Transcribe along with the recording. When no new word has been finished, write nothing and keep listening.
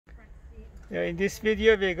In this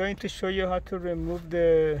video we're going to show you how to remove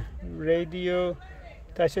the radio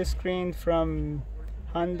touchscreen from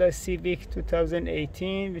Honda Civic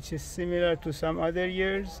 2018, which is similar to some other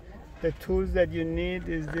years. The tools that you need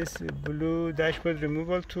is this blue dashboard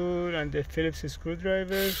removal tool and the Phillips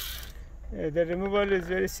screwdriver. The removal is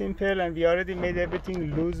very simple, and we already made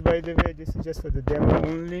everything loose, by the way. This is just for the demo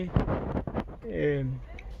only.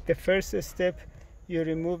 The first step, you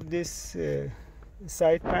remove this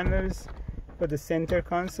side panels for the center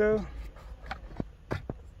console,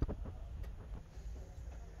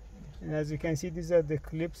 and as you can see, these are the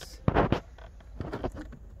clips.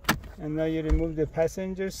 And now you remove the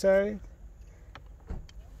passenger side,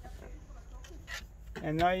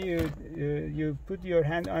 and now you put your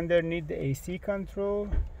hand underneath the AC control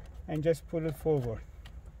and just pull it forward.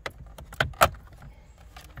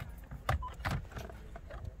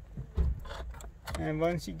 And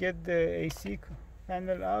once you get the AC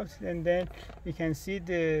panel out, and then you can see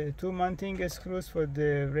the two mounting screws for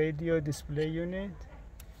the radio display unit,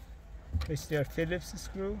 which they are Phillips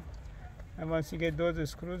screw. And once you get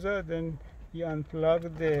those screws out, then you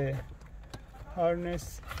unplug the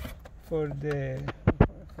harness for the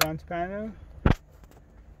front panel,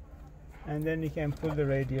 and then you can pull the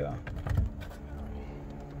radio out.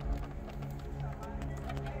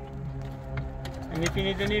 And if you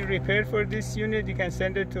need any repair for this unit, you can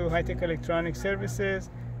send it to High-Tech Electronic Services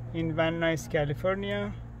in Van Nuys,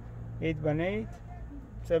 California,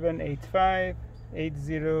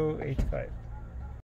 818-785-8085.